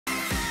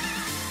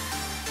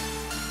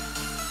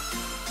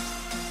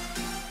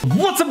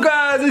What's up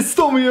guys, it's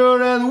Tommy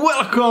here and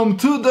welcome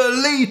to the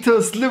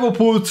latest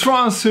Liverpool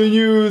transfer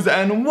news.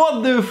 And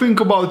what do you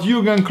think about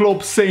Jurgen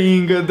Klopp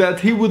saying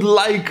that he would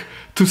like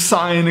to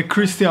sign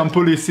Christian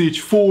Pulisic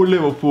for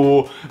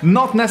Liverpool?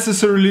 Not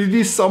necessarily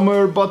this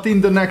summer, but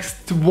in the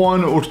next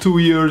 1 or 2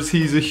 years.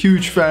 He's a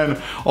huge fan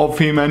of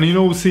him and he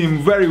knows him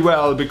very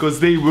well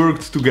because they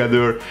worked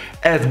together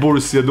at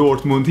Borussia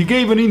Dortmund. He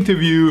gave an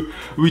interview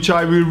which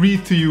I will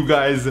read to you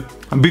guys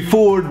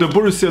before the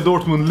Borussia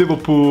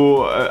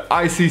Dortmund-Liverpool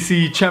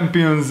ICC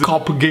Champions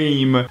Cup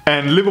game,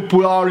 and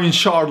Liverpool are in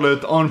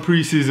Charlotte on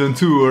pre-season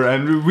tour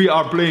and we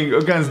are playing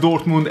against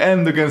Dortmund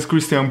and against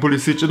Christian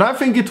Pulisic, and I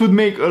think it would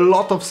make a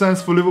lot of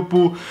sense for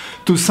Liverpool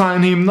to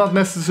sign him, not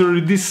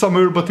necessarily this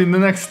summer but in the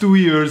next 2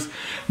 years,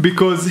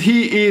 because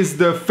he is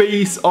the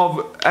face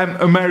of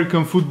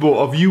American football,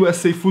 of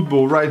USA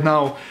football right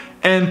now,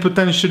 and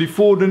potentially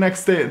for the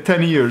next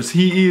 10 years.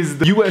 He is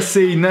the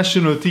USA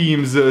national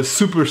team's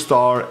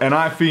superstar, and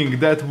I think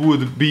that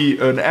would be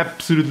an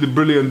absolutely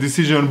brilliant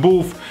decision,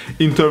 both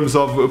in terms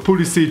of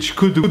Pulisic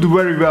could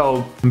very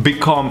well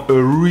become a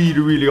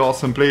really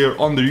awesome player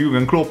under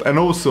Jurgen Klopp, and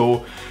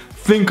also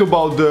think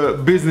about the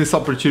business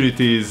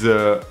opportunities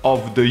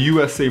of the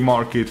USA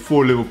market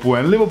for Liverpool.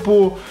 And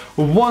Liverpool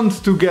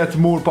wants to get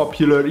more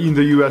popular in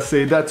the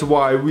USA. That's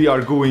why we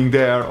are going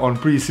there on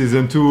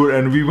pre-season tour,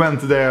 and we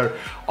went there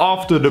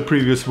after the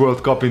previous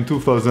World Cup in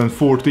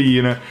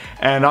 2014.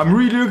 And I'm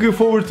really looking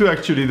forward to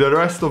actually the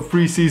rest of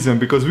pre-season,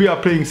 because we are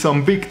playing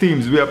some big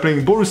teams. We are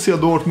playing Borussia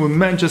Dortmund,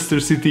 Manchester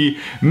City,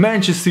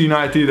 Manchester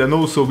United, and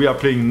also we are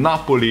playing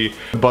Napoli,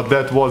 but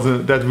that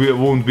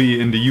won't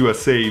be in the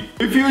USA.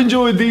 If you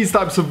enjoyed these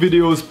types of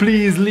videos,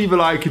 please leave a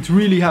like, it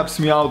really helps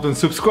me out, and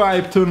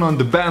subscribe, turn on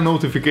the bell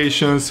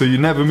notifications so you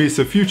never miss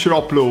a future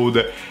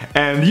upload.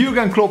 And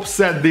Jurgen Klopp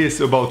said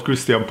this about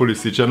Christian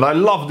Pulisic, and I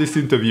love this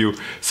interview.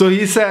 So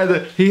he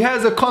said he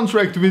has a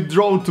contract with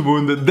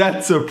Dortmund,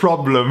 that's a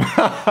problem.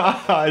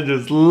 I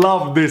just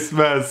love this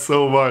man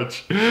so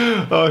much.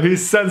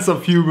 His sense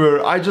of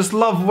humor, I just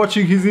love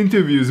watching his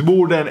interviews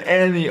more than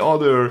any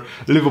other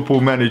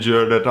Liverpool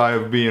manager that I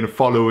have been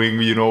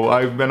following. You know,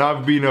 I've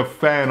been a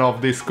fan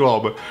of this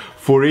club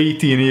for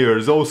 18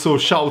 years. Also,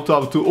 shout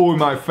out to all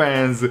my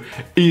fans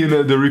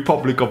in the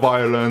Republic of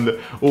Ireland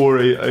or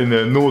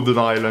in Northern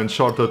Ireland.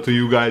 Shout out to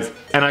you guys.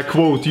 And I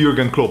quote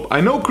Jurgen Klopp: "I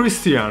know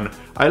Christian.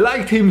 I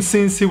liked him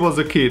since he was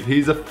a kid.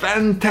 He's a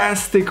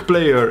fantastic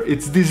player.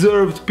 It's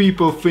deserved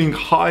people think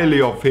highly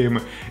of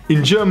him.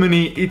 In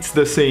Germany, it's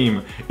the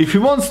same. If he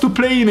wants to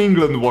play in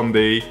England one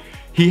day,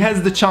 he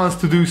has the chance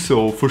to do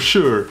so, for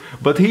sure,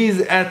 but he's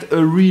at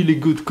a really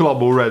good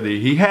club already.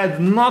 He had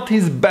not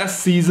his best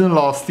season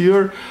last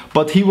year,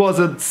 but he was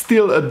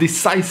still a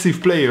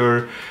decisive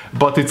player.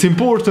 But it's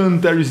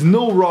important, there is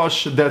no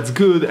rush, that's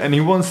good, and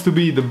he wants to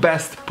be the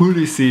best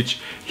Pulisic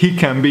he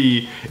can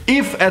be.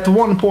 If at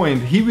one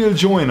point he will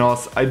join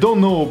us, I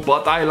don't know,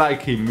 but I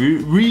like him.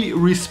 We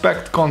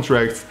respect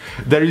contracts.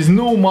 There is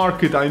no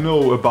market I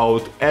know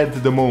about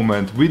at the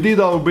moment. We did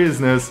our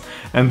business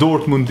and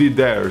Dortmund did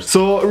theirs."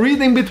 So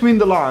reading between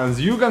the lines,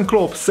 Jurgen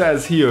Klopp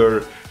says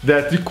here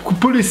that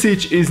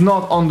Pulisic is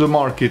not on the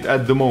market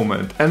at the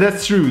moment, and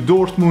that's true.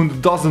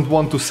 Dortmund doesn't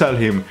want to sell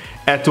him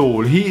at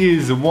all. He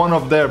is one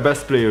of their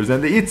best players,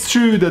 and it's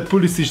true that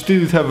Pulisic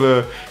didn't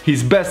have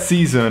his best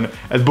season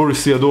at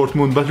Borussia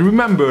Dortmund, but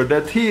remember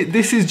that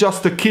this is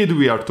just a kid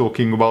we are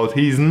talking about.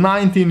 He's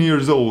 19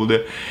 years old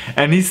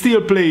and he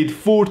still played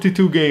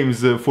 42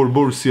 games for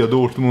Borussia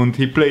Dortmund.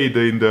 He played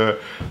in the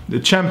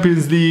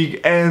Champions League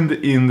and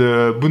in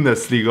the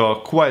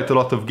Bundesliga quite a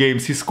lot of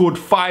games. He scored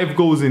 5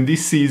 goals in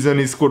this season,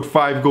 he scored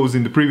 5 goals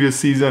in the previous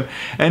season,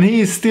 and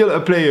he is still a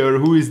player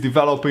who is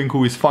developing,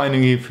 who is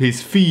finding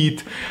his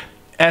feet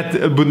at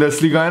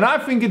Bundesliga. And I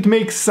think it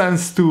makes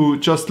sense to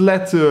just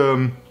let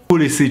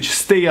Pulisic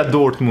stay at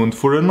Dortmund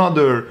for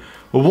another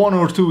 1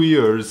 or 2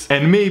 years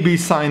and maybe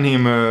sign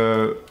him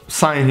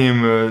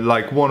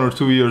like 1 or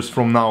 2 years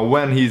from now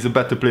when he's a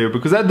better player,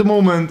 because at the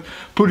moment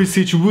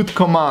Pulisic would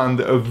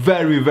command a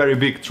very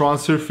big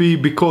transfer fee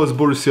because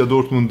Borussia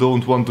Dortmund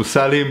don't want to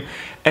sell him,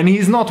 and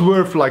he's not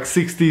worth like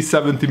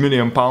 60-70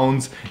 million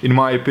pounds in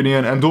my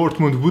opinion, and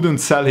Dortmund wouldn't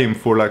sell him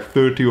for like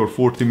 30 or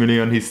 40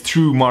 million, his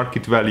true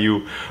market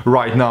value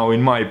right now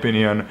in my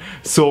opinion.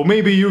 So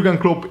maybe Jurgen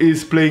Klopp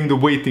is playing the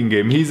waiting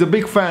game. He's a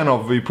big fan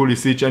of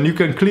Pulisic, and you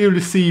can clearly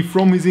see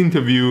from his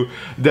interview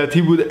that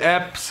he would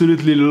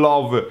absolutely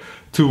love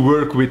to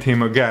work with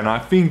him again. I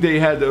think they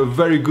had a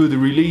very good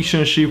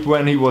relationship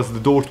when he was the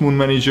Dortmund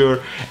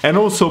manager, and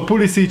also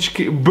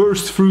Pulisic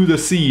burst through the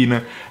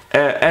scene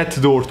at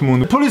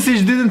Dortmund.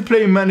 Pulisic didn't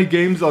play many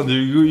games under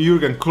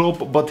Jurgen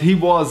Klopp, but he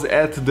was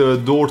at the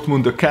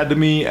Dortmund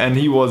Academy and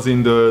he was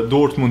in the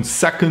Dortmund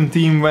second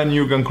team when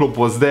Jurgen Klopp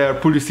was there.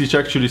 Pulisic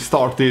actually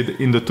started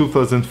in the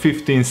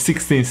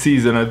 2015-16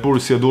 season at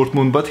Borussia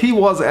Dortmund, but he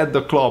was at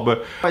the club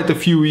quite a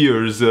few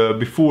years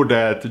before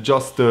that,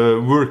 just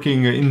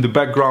working in the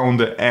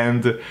background,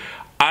 and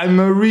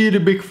I'm a really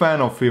big fan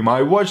of him.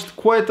 I watched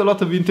quite a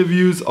lot of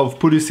interviews of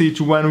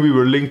Pulisic when we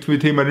were linked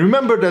with him, and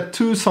remember that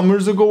 2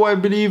 summers ago, I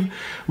believe,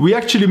 we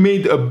actually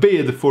made a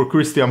bid for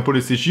Christian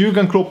Pulisic.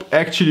 Jurgen Klopp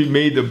actually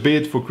made a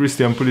bid for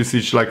Christian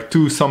Pulisic like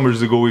 2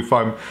 summers ago, if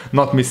I'm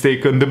not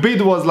mistaken. The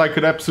bid was like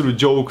an absolute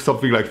joke,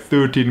 something like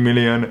 13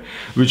 million,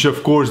 which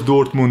of course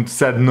Dortmund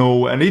said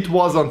no, and it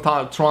was on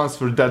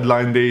transfer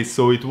deadline day,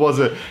 so it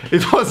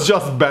was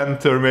just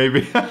banter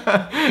maybe.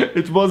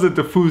 It wasn't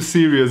a full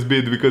serious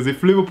bid, because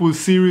if Liverpool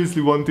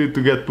seriously wanted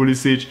to get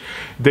Pulisic,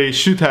 they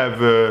should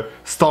have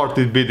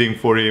started bidding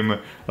for him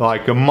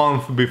like a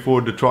month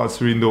before the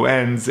transfer window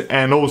ends,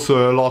 and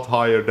also a lot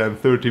higher than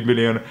 30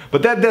 million.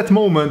 But at that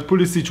moment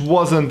Pulisic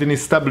wasn't an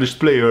established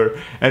player,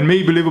 and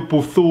maybe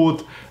Liverpool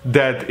thought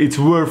that it's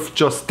worth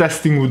just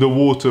testing with the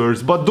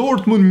waters. But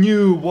Dortmund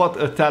knew what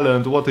a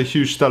talent, what a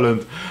huge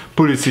talent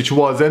Pulisic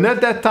was, and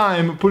at that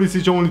time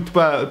Pulisic only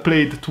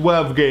played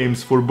 12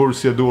 games for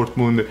Borussia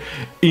Dortmund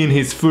in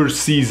his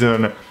first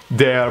season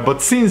there,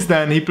 but since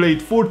then he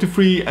played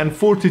 43 and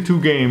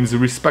 42 games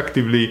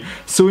respectively.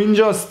 So in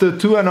just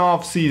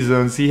 2.5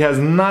 seasons he has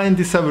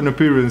 97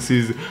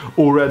 appearances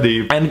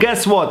already. And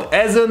guess what?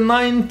 As a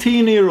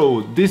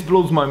 19-year-old, this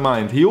blows my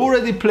mind, he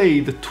already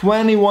played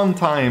 21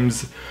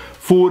 times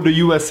for the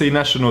USA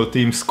national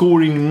team,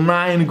 scoring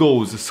 9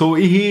 goals. So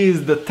he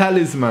is the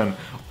talisman,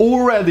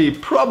 already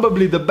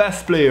probably the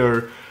best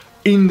player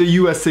in the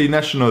USA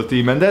national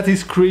team, and that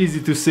is crazy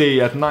to say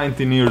at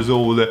 19 years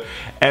old.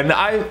 And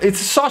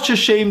it's such a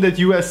shame that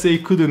USA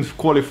couldn't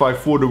qualify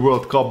for the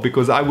World Cup,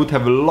 because I would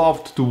have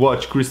loved to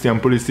watch Christian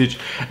Pulisic,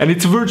 and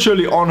it's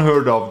virtually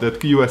unheard of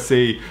that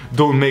USA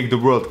don't make the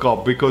World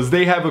Cup, because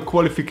they have a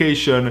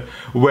qualification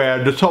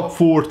where the top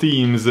 4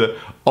 teams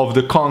of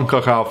the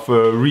CONCACAF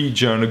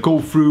region go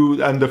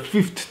through, and the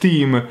 5th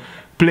team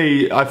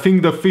play. I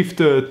think the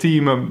 5th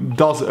team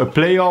does a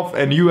playoff,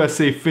 and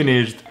USA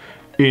finished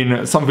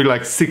in something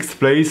like 6th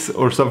place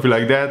or something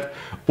like that,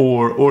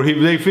 or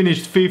they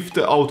finished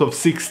 5th out of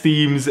 6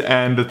 teams,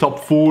 and the top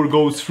 4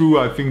 goes through.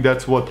 I think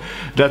that's what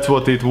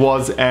it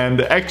was.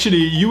 And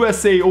actually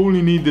USA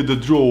only needed a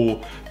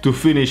draw to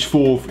finish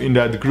 4th in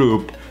that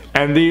group,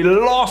 and they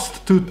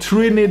lost to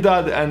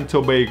Trinidad and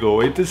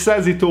Tobago. It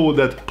says it all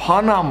that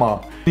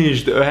Panama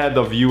finished ahead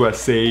of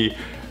USA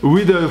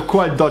with a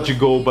quite dodgy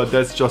goal, but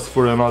that's just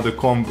for another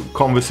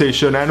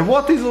conversation. And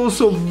what is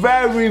also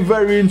very,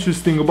 very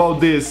interesting about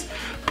this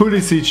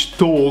Pulisic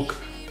talk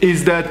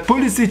is that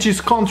Pulisic's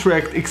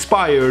contract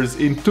expires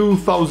in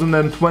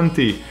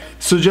 2020,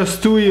 so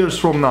just 2 years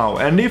from now.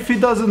 And if he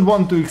doesn't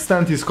want to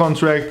extend his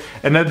contract,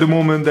 and at the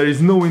moment there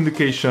is no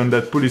indication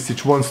that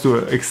Pulisic wants to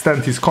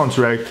extend his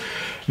contract,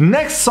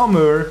 next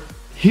summer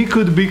he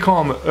could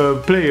become a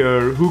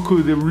player who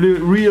could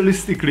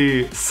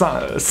realistically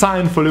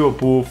sign for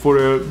Liverpool for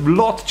a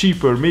lot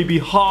cheaper, maybe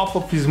half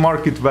of his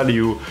market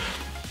value.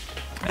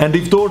 And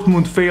if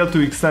Dortmund fail to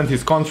extend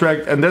his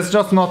contract, and that's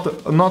just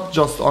not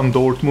just on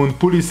Dortmund,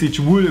 Pulisic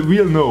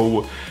will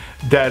know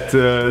that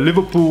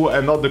Liverpool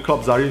and other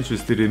clubs are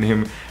interested in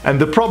him.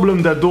 And the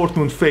problem that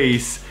Dortmund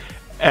face,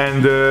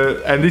 and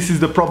this is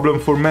the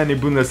problem for many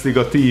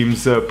Bundesliga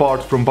teams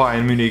apart from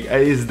Bayern Munich,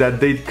 is that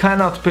they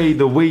cannot pay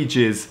the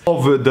wages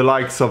of the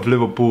likes of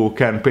Liverpool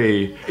can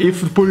pay.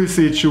 If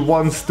Pulisic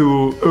wants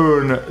to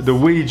earn the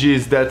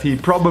wages that he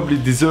probably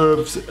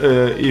deserves,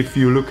 if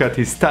you look at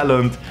his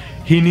talent,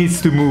 he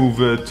needs to move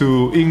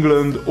to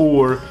England,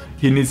 or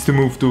he needs to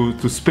move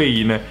to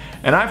Spain.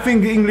 And I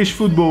think English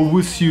football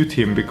would suit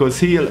him,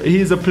 because he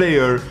is a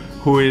player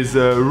who is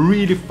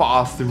really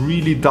fast,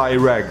 really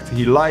direct.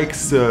 He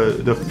likes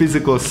the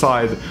physical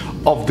side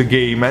of the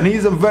game, and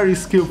he's a very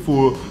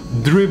skillful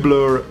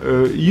dribbler.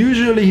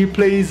 Usually he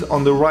plays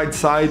on the right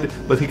side,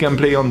 but he can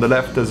play on the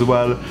left as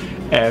well.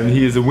 And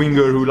he is a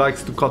winger who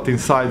likes to cut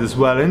inside as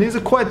well, and he's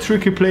a quite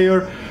tricky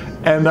player.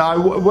 And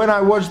when I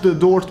watched the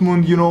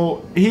Dortmund, you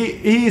know,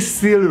 he is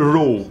still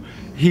raw.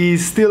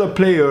 He's still a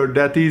player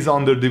that is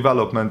under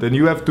development, and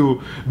you have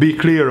to be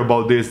clear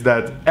about this,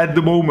 that at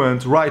the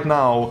moment, right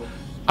now,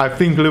 I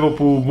think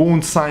Liverpool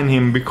won't sign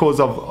him because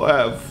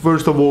of,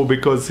 first of all,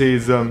 because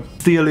he's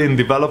still in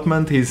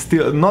development. He's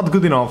still not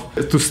good enough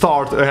to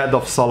start ahead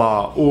of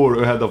Salah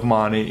or ahead of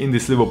Mane in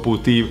this Liverpool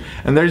team.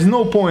 And there is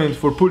no point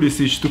for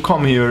Pulisic to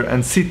come here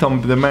and sit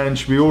on the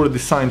bench. We already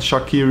signed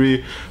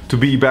Shaqiri to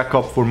be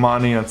backup for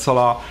Mane and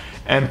Salah.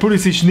 And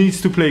Pulisic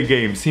needs to play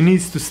games. He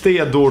needs to stay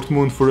at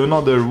Dortmund for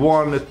another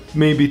 1,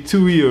 maybe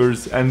 2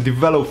 years and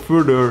develop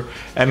further.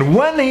 And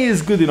when he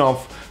is good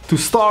enough to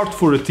start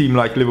for a team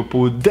like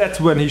Liverpool, that's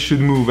when he should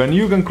move. And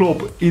Jurgen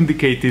Klopp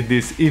indicated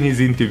this in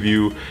his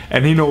interview,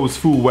 and he knows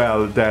full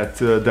well that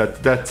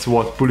that's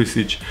what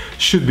Pulisic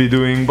should be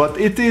doing. But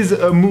it is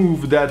a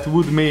move that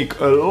would make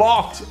a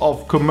lot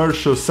of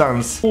commercial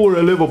sense for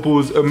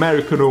Liverpool's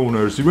American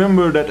owners.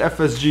 Remember that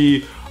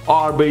FSG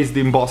are based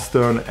in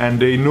Boston, and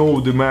they know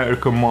the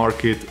American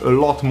market a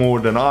lot more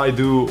than I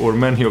do, or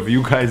many of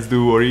you guys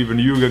do, or even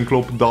Jurgen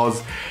Klopp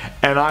does.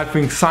 And I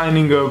think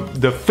signing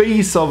the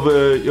face of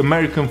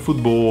American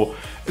football,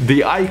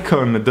 the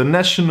icon, the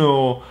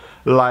national,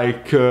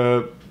 like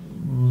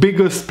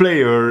biggest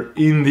player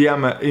in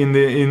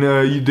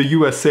the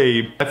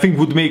USA, I think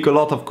would make a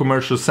lot of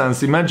commercial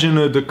sense.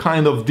 Imagine the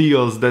kind of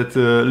deals that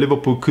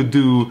Liverpool could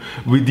do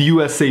with the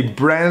USA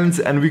brands,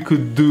 and we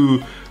could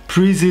do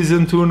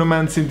pre-season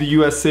tournaments in the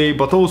USA,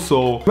 but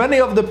also many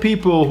of the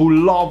people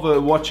who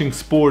love watching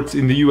sports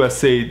in the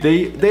USA,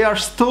 they are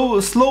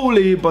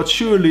slowly but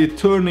surely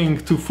turning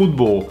to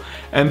football.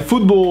 And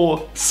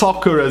football,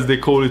 soccer as they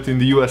call it in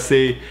the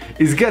USA,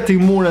 is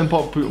getting more and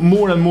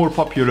more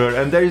popular,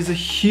 and there is a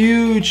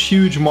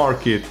huge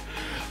market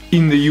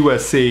in the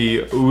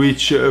USA,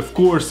 which of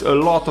course a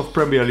lot of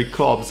Premier League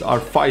clubs are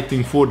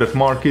fighting for that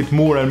market.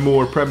 More and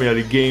more Premier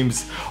League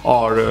games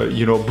are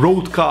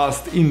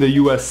broadcast in the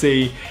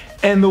USA,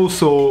 and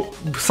also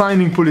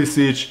signing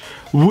Pulisic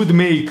would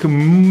make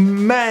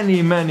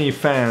many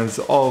fans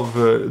of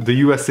the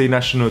USA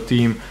national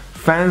team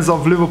fans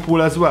of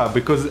Liverpool as well,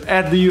 because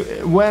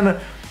when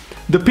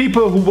the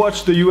people who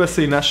watch the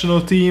USA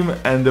national team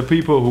and the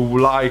people who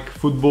like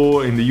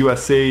football in the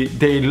USA,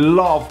 they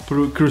love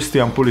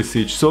Christian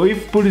Pulisic. So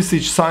if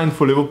Pulisic signed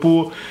for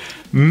Liverpool,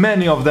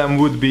 many of them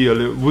would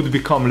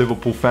become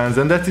Liverpool fans,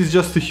 and that is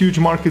just a huge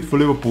market for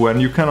Liverpool,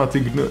 and you cannot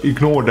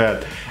ignore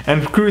that.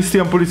 And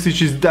Christian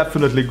Pulisic is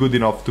definitely good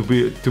enough to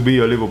be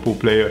a Liverpool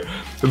player.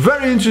 A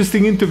very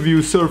interesting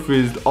interview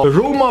surfaced.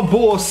 Roma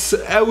boss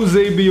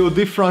Eusebio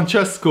Di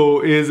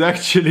Francesco is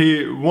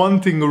actually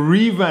wanting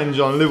revenge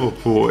on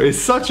Liverpool. It's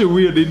such a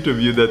weird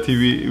interview that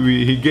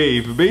he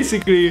gave.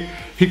 Basically,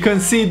 he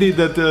conceded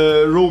that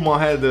Roma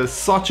had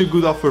such a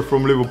good offer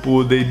from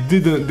Liverpool.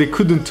 They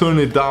couldn't turn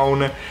it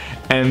down,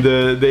 and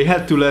they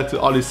had to let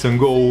Alisson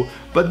go.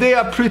 But they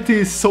are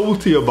pretty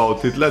salty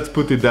about it, let's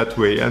put it that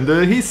way. And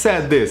he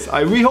said this: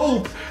 we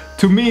hope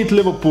to meet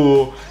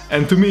Liverpool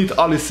and to meet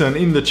Alisson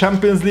in the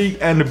Champions League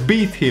and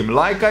beat him,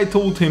 like I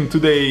told him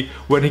today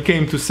when he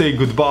came to say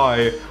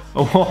goodbye.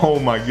 Oh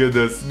my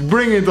goodness,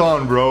 bring it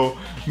on, bro.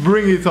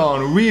 Bring it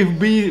on.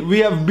 We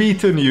have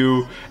beaten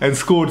you and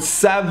scored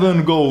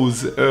 7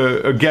 goals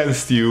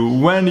against you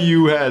when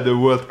you had a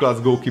world-class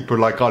goalkeeper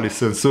like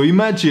Alisson. So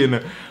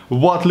imagine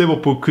what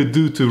Liverpool could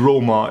do to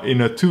Roma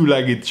in a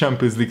 2-legged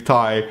Champions League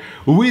tie.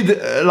 With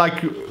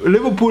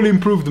Liverpool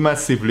improved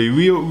massively.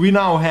 We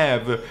now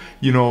have,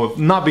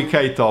 Naby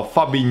Keita,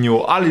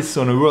 Fabinho,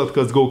 Alisson, a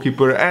world-class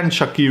goalkeeper, and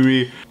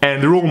Shaqiri.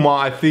 And Roma,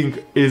 I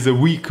think, is a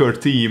weaker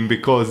team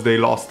because they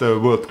lost a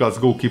world-class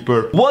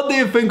goalkeeper. What do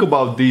you think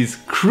about these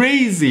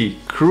crazy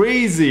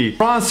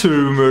transfer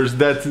rumors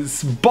that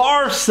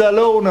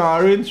Barcelona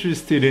are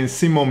interested in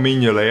Simon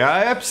Mignolet?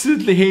 I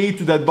absolutely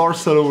hate that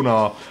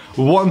Barcelona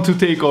want to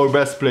take our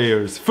best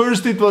players.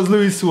 First it was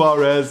Luis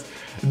Suarez,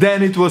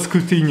 then it was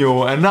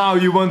Coutinho, and now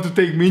you want to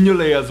take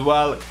Mignolet as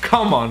well?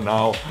 Come on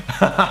now.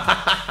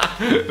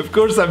 Of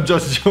course I'm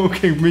just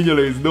joking,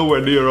 Mignolet is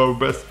nowhere near our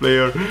best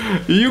player.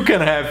 You can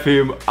have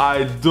him.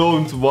 I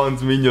don't want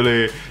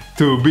Mignolet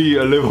to be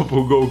a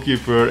Liverpool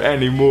goalkeeper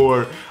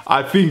anymore.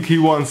 I think he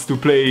wants to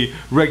play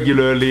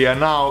regularly,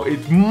 and now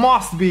it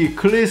must be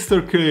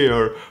crystal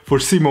clear for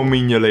Simon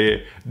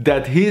Mignolet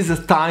that his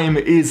time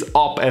is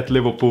up at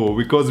Liverpool,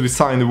 because we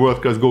signed a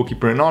world-class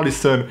goalkeeper in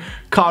Alisson.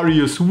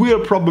 Karius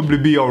will probably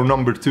be our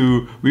number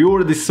 2. We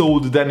already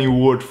sold Danny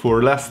Ward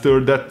for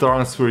Leicester. That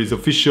transfer is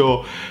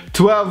official.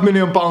 £12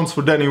 million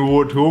for Danny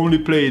Ward, who only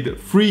played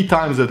 3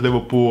 times at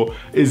Liverpool,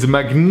 is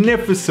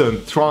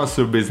magnificent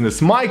transfer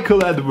business.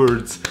 Michael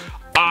Edwards,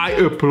 I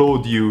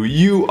applaud you.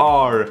 You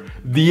are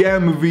the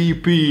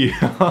MVP.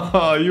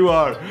 You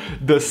are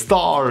the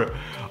star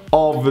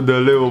of the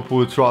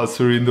Liverpool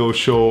transfer window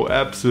show.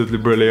 Absolutely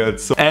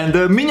brilliant. And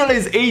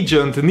Mignolet's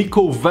agent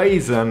Nico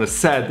Weizen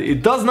said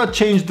it does not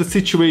change the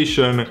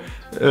situation.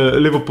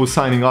 Liverpool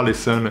signing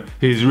Alisson,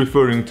 he's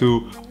referring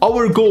to.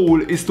 Our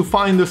goal is to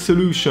find a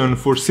solution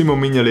for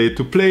Simon Mignolet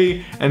to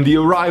play, and the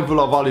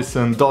arrival of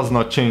Alisson does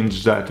not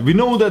change that. We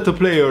know that a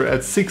player at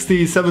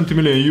 60-70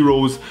 million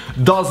euros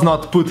does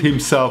not put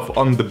himself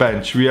on the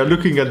bench. We are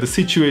looking at the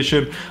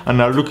situation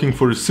and are looking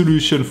for a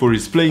solution for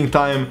his playing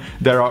time.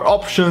 There are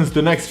options.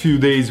 The next few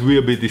days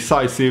will be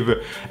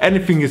decisive.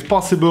 Anything is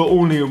possible.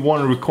 Only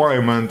one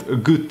requirement: a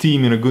good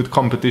team in a good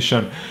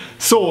competition.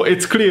 So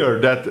it's clear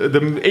that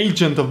the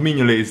agent of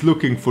Mignolet is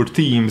looking for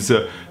teams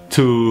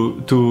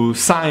to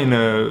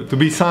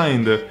be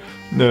signed.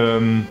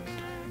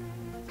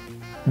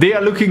 They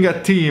are looking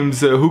at teams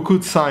who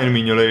could sign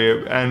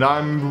Mignolet, and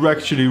I'm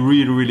actually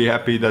really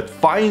happy that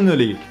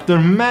finally, after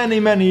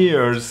many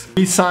years,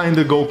 we signed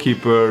a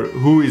goalkeeper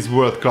who is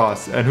world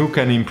class and who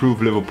can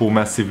improve Liverpool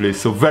massively.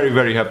 So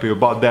very happy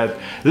about that.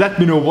 Let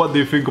me know what do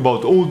you think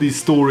about all these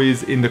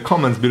stories in the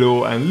comments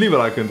below, and leave a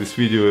like on this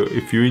video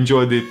if you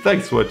enjoyed it.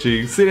 Thanks for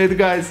watching. See you later,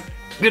 guys.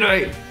 Good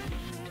night.